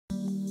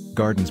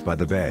Gardens by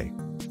the Bay,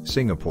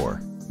 Singapore,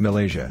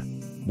 Malaysia.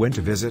 When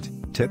to visit,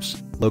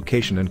 tips,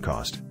 location and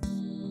cost.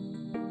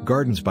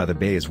 Gardens by the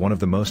Bay is one of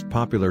the most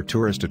popular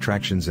tourist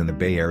attractions in the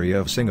Bay Area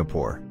of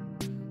Singapore.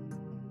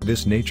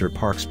 This nature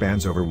park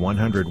spans over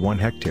 101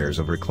 hectares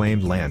of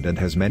reclaimed land and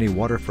has many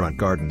waterfront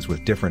gardens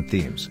with different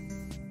themes.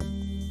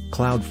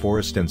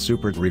 Forest and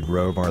Supertree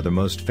Grove are the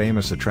most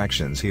famous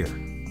attractions here.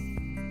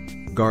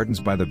 Gardens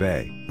by the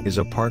Bay is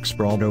a park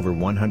sprawled over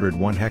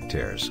 101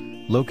 hectares,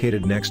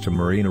 located next to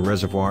Marina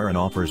Reservoir and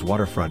offers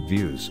waterfront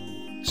views.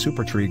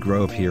 Supertree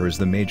Grove here is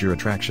the major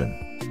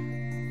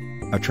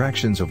attraction.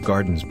 Attractions of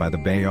Gardens by the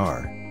Bay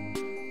are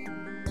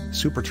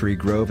Supertree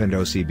Grove and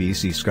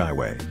OCBC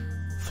Skyway,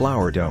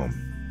 Flower Dome,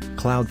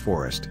 Cloud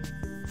Forest,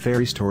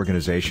 Fairest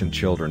Organization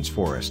Children's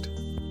Forest,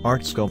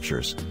 Art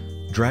Sculptures,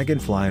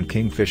 Dragonfly and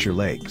Kingfisher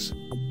Lakes,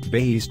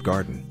 Bay East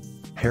Garden,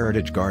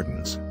 Heritage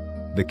Gardens,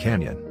 The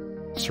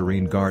Canyon,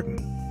 Serene Garden.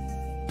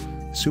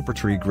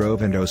 Supertree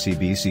Grove and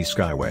OCBC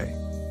Skyway.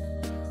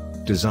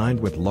 Designed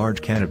with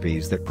large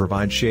canopies that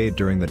provide shade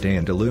during the day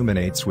and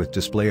illuminates with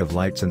display of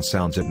lights and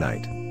sounds at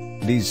night.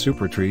 These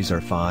super trees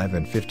are 5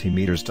 and 50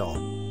 meters tall.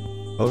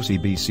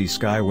 OCBC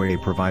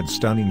Skyway provides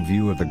stunning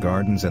view of the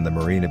gardens and the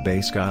Marina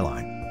Bay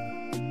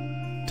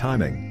skyline.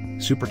 Timing: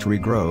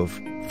 Supertree Grove,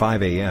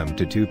 5 a.m.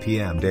 to 2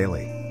 p.m.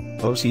 daily.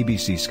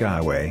 OCBC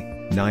Skyway,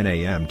 9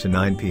 a.m. to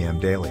 9 p.m.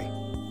 daily.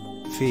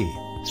 Fee: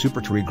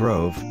 Supertree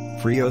Grove,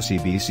 free.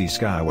 OCBC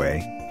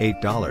Skyway,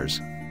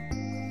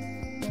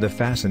 $8. The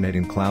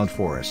fascinating Cloud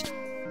Forest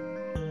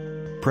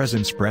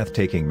presents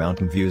breathtaking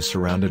mountain views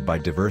surrounded by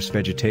diverse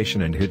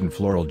vegetation and hidden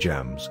floral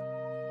gems.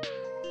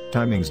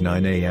 Timings: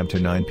 9 a.m. to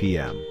 9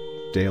 p.m.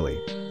 daily.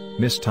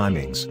 Missed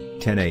timings: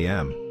 10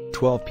 a.m.,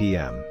 12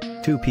 p.m.,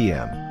 2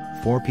 p.m.,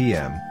 4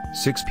 p.m.,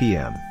 6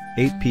 p.m.,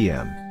 8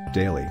 p.m.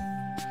 daily.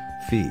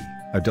 Fee: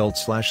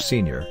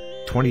 adult/senior,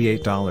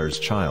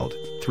 $28. Child,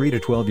 3 to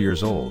 12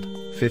 years old,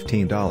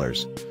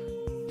 $15.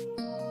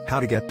 How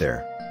to get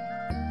there?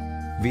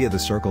 Via the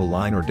Circle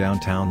Line or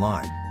Downtown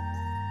Line.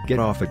 Get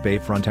off at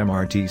Bayfront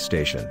MRT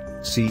Station,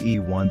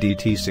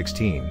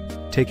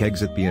 CE1DT16, take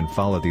exit B and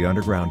follow the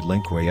underground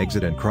linkway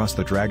exit and cross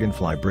the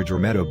Dragonfly Bridge or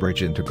Meadow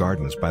Bridge into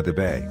Gardens by the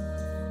Bay.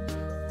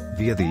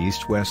 Via the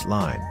East-West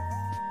Line.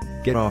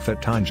 Get off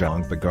at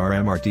Tanjong Pagar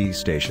MRT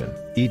Station,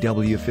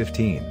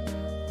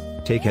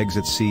 EW15. Take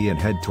exit C and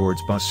head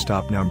towards bus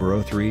stop number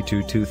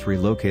 03223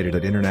 located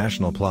at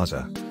International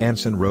Plaza,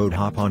 Anson Road.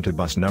 Hop onto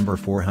bus number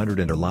 400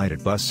 and alight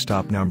at bus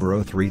stop number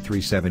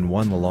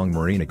 03371 along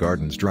Marina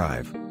Gardens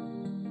Drive.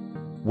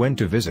 When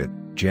to visit: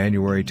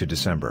 January to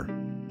December.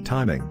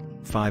 Timing: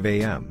 5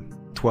 a.m.,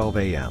 12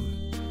 a.m.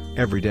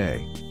 Every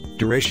day.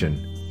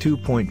 Duration: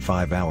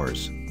 2.5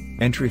 hours.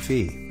 Entry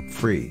fee: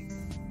 free.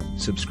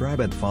 Subscribe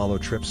and follow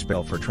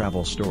Tripspell for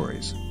travel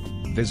stories.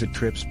 Visit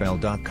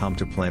tripspell.com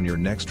to plan your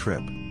next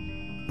trip.